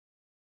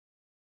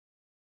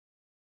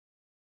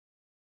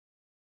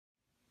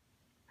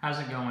How's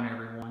it going,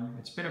 everyone?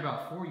 It's been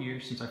about 4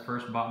 years since I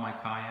first bought my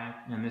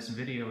kayak, and this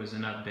video is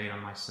an update on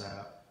my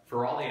setup.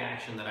 For all the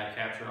action that I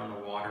capture on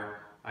the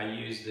water, I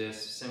use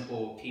this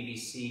simple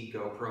PVC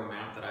GoPro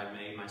mount that I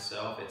made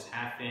myself. It's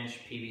 1/2"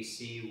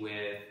 PVC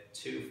with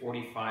two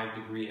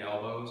 45-degree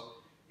elbows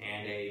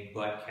and a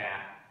butt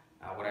cap.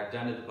 What I've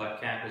done to the butt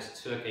cap is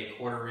took a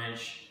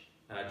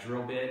 1/4"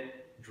 drill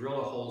bit, drilled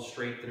a hole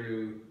straight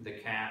through the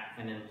cap,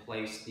 and then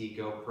placed the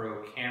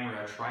GoPro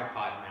camera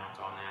tripod mount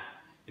on that.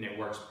 And it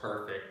works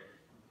perfect.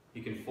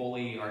 You can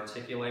fully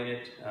articulate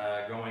it,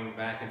 going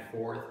back and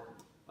forth,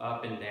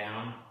 up and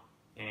down,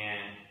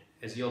 and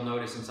as you'll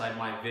notice inside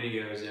my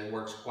videos, it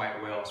works quite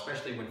well,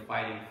 especially when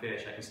fighting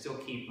fish. I can still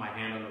keep my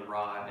hand on the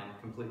rod and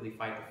completely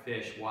fight the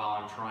fish while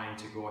I'm trying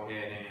to go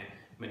ahead and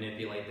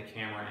manipulate the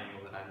camera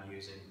angle that I'm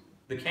using.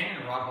 The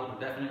Canon rod holder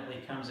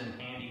definitely comes in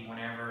handy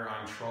whenever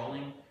I'm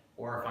trolling,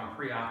 or if I'm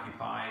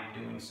preoccupied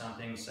doing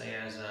something, say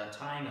as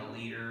tying a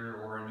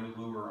leader or a new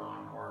lure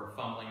on, or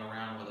fumbling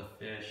around with a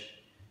fish.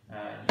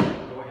 You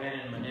can go ahead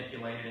and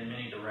manipulate it in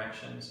many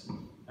directions.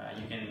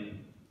 You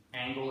can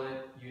angle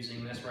it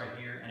using this right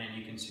here, and then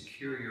you can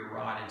secure your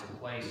rod into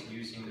place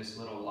using this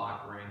little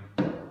lock ring.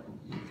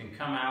 You can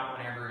come out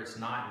whenever it's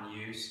not in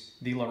use.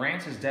 The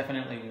Lowrance is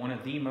definitely one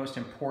of the most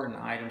important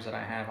items that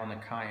I have on the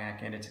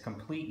kayak, and it's a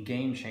complete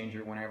game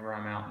changer whenever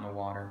I'm out in the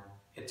water.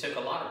 It took a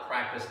lot of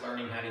practice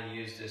learning how to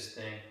use this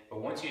thing, but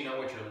once you know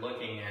what you're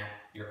looking at,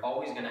 you're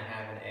always going to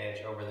have an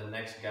edge over the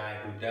next guy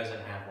who doesn't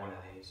have one of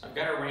these. I've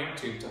got a ram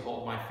tube to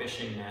hold my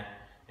fishing net,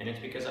 and it's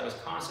because I was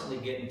constantly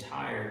getting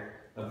tired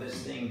of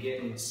this thing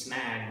getting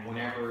snagged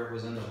whenever it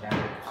was in the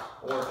back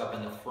or up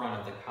in the front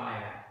of the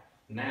kayak.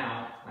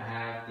 Now I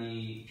have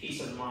the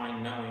peace of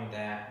mind knowing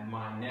that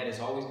my net is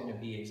always going to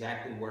be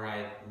exactly where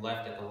I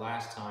left it the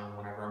last time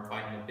whenever I'm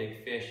fighting a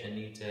big fish and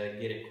need to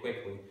get it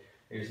quickly.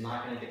 It's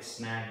not going to get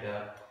snagged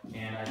up,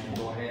 and I can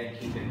go ahead and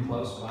keep it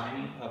close by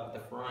me up the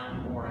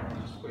front, or I can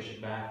just push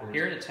it backwards.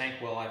 Here at the tank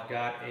well, I've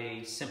got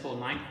a simple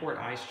 9-quart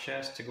ice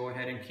chest to go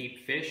ahead and keep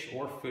fish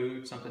or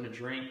food, something to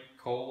drink,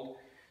 cold.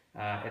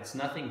 It's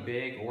nothing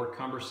big or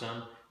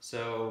cumbersome,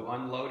 so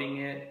unloading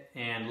it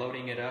and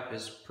loading it up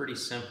is pretty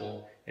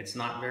simple. It's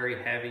not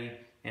very heavy,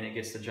 and it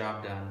gets the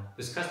job done.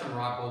 This custom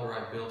rod holder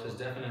I built has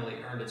definitely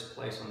earned its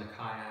place on the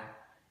kayak.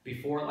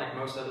 Before, like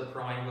most other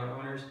pro angler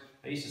owners,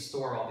 I used to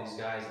store all these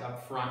guys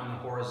up front in the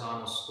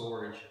horizontal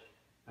storage.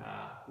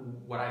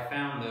 What I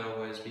found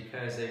though was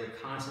because they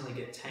would constantly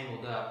get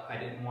tangled up, I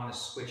didn't want to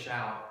switch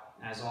out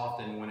as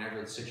often whenever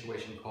the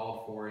situation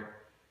called for it.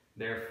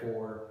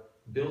 Therefore,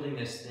 building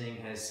this thing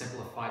has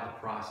simplified the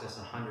process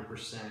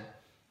 100%.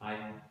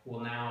 I will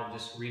now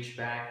just reach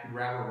back,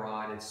 grab a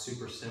rod. It's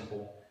super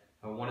simple.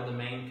 One of the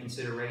main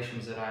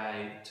considerations that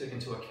I took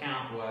into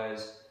account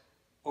was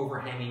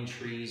overhanging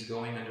trees,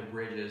 going under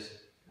bridges,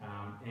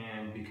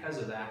 and because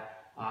of that,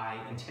 I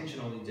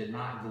intentionally did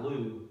not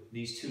glue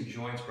these two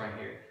joints right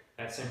here.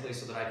 That's simply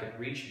so that I could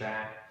reach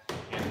back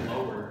and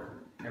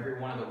lower every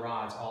one of the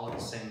rods all at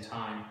the same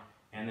time,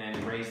 and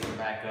then raise them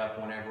back up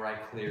whenever I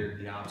cleared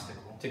the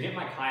obstacle. To get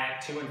my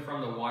kayak to and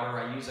from the water,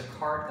 I use a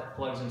cart that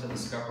plugs into the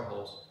scupper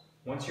holes.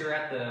 Once you're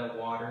at the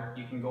water,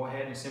 you can go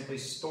ahead and simply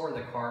store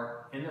the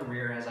cart in the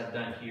rear as I've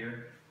done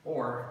here,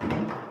 or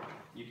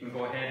you can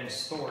go ahead and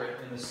store it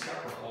in the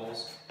scupper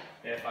holes.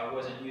 If I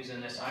wasn't using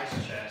this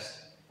ice chest,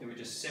 it would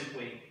just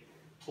simply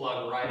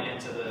plug right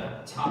into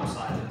the top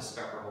side of the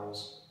scupper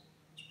holes.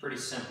 It's pretty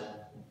simple.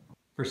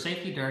 For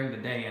safety during the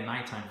day and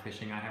nighttime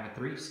fishing, I have a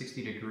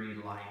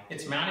 360-degree light.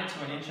 It's mounted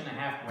to an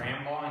 1.5"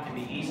 ram ball and can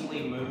be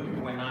easily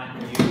moved when not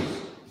in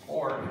use,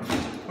 or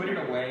to put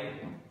it away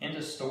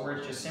into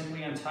storage, just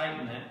simply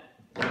untighten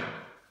it,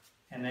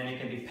 and then it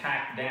can be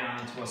packed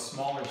down into a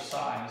smaller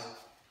size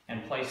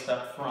and placed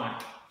up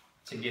front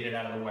to get it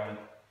out of the way.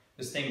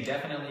 This thing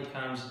definitely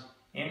comes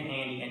in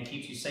handy and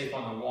keeps you safe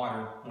on the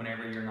water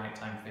whenever you're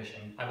nighttime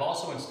fishing. I've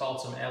also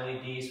installed some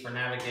LEDs for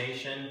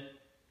navigation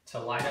to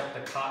light up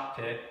the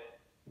cockpit,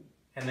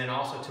 and then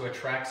also to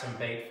attract some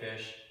bait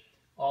fish.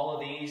 All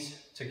of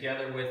these,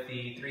 together with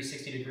the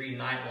 360-degree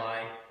night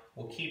light,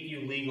 will keep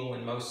you legal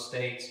in most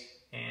states,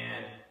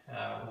 and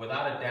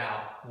without a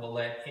doubt will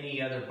let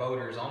any other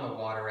boaters on the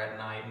water at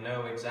night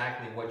know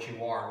exactly what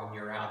you are when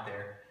you're out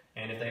there.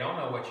 And if they don't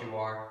know what you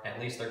are, at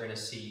least they're going to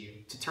see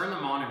you. To turn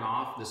them on and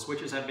off, the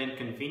switches have been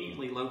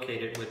conveniently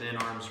located within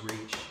arm's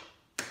reach.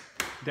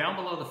 Down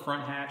below the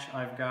front hatch,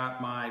 I've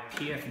got my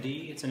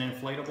PFD. It's an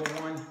inflatable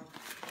one.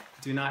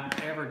 Do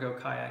not ever go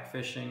kayak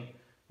fishing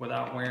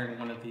without wearing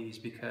one of these,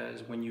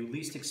 because when you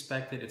least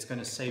expect it, it's going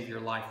to save your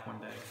life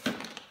one day.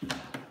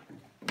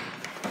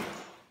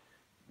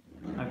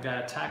 I've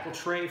got a tackle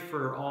tray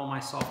for all my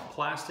soft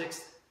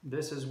plastics.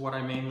 This is what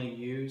I mainly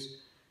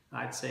use.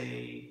 I'd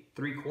say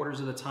 3/4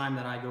 of the time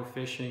that I go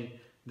fishing,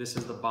 this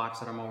is the box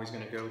that I'm always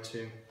going to go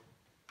to.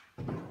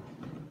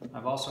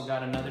 I've also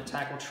got another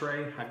tackle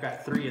tray. I've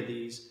got 3 of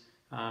these.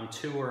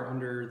 2 are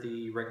under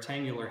the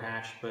rectangular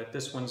hatch, but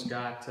this one's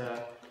got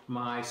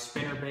my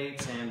spinner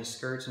baits and the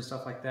skirts and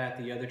stuff like that.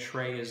 The other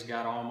tray has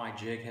got all my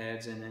jig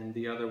heads, and then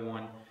the other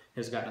one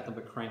has got nothing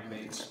but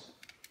crankbaits.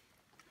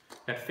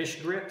 Got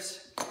fish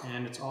grips,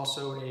 and it's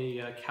also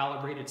a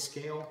calibrated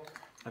scale.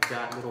 I've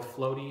got little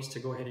floaties to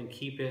go ahead and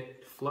keep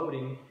it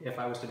floating if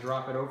I was to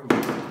drop it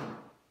overboard.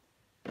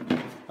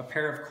 A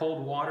pair of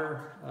cold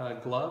water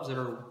gloves that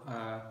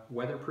are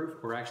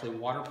weatherproof, or actually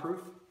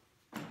waterproof.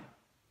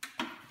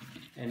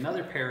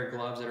 Another pair of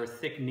gloves that are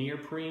thick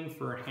neoprene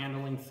for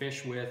handling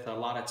fish with a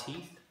lot of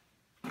teeth.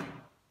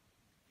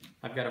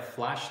 I've got a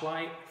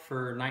flashlight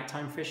for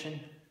nighttime fishing.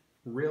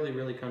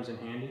 Really comes in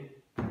handy.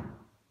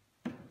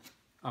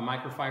 A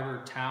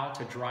microfiber towel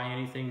to dry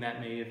anything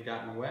that may have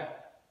gotten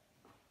wet.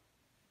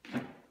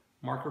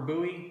 Marker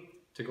buoy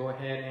to go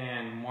ahead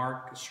and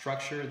mark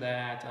structure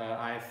that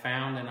I have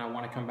found and I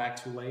want to come back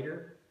to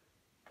later.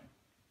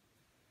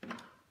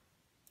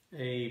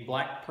 A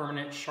black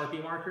permanent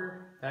Sharpie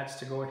marker. That's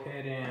to go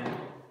ahead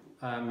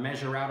and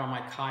measure out on my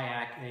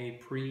kayak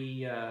a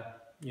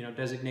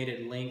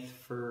designated length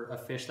for a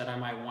fish that I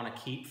might want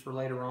to keep for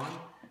later on.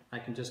 I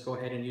can just go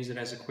ahead and use it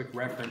as a quick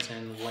reference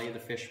and lay the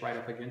fish right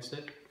up against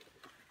it.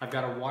 I've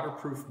got a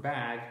waterproof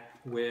bag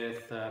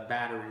with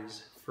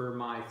batteries for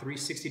my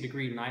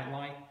 360-degree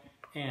nightlight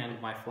and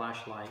my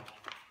flashlight.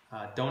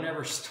 Don't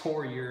ever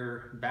store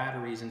your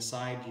batteries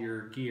inside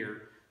your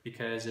gear,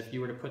 because if you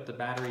were to put the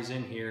batteries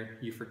in here,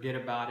 you forget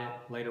about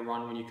it. Later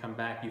on when you come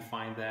back, you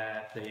find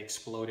that they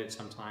exploded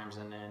sometimes,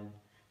 and then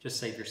just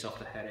save yourself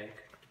the headache.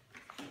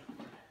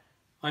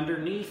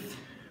 Underneath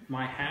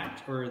my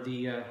hat, or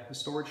the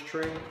storage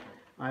tray,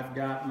 I've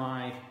got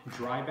my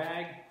dry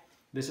bag.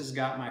 This has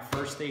got my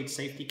first aid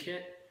safety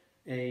kit,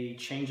 a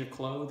change of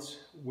clothes,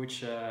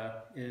 which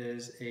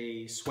is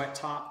a sweat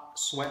top,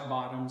 sweat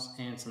bottoms,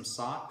 and some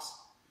socks.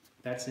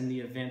 That's in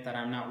the event that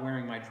I'm not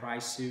wearing my dry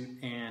suit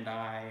and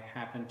I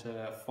happen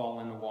to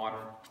fall in the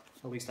water.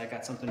 At least I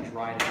got something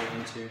dry to get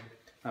into.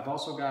 I've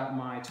also got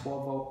my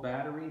 12-volt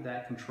battery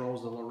that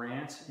controls the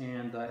Lowrance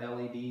and the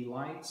LED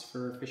lights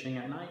for fishing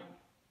at night.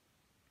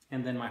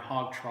 And then my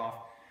hog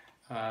trough.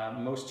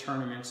 Most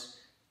tournaments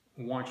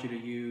want you to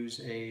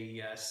use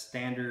a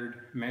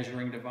standard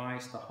measuring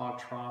device. The hog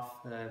trough,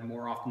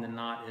 more often than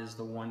not, is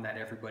the one that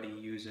everybody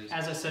uses.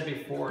 As I said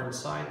before,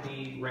 inside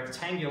the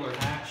rectangular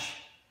hatch,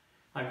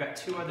 I've got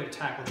two other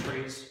tackle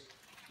trays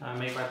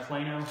made by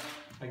Plano.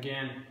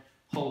 Again,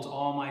 holds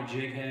all my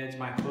jig heads,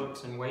 my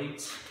hooks, and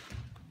weights.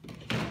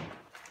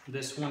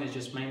 This one is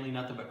just mainly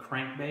nothing but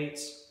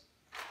crankbaits.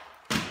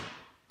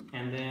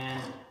 And then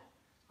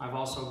I've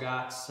also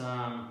got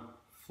some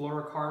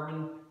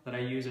fluorocarbon that I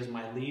use as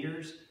my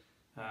leaders.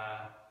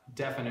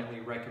 Definitely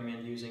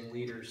recommend using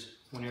leaders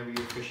whenever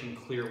you're fishing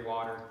clear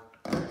water.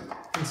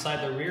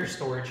 Inside the rear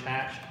storage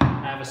hatch, I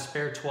have a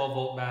spare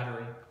 12-volt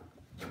battery.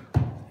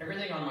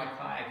 Everything on my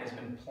kayak has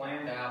been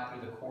planned out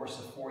through the course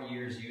of 4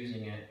 years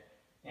using it.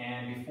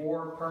 And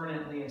before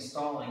permanently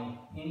installing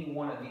any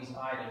one of these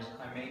items,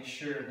 I made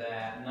sure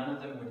that none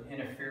of them would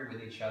interfere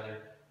with each other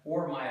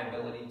or my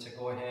ability to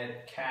go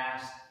ahead,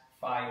 cast,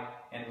 fight,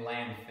 and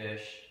land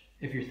fish.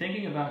 If you're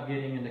thinking about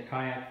getting into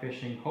kayak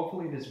fishing,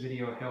 hopefully this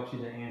video helps you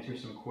to answer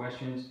some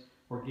questions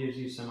or gives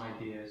you some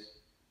ideas.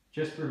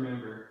 Just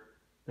remember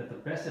that the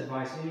best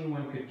advice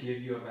anyone could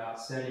give you about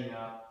setting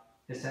up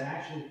is to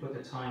actually put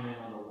the time in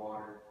on the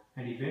water,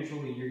 and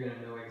eventually you're going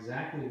to know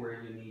exactly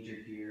where you need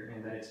your gear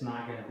and that it's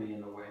not going to be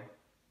in the way.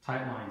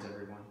 Tight lines,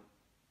 everyone.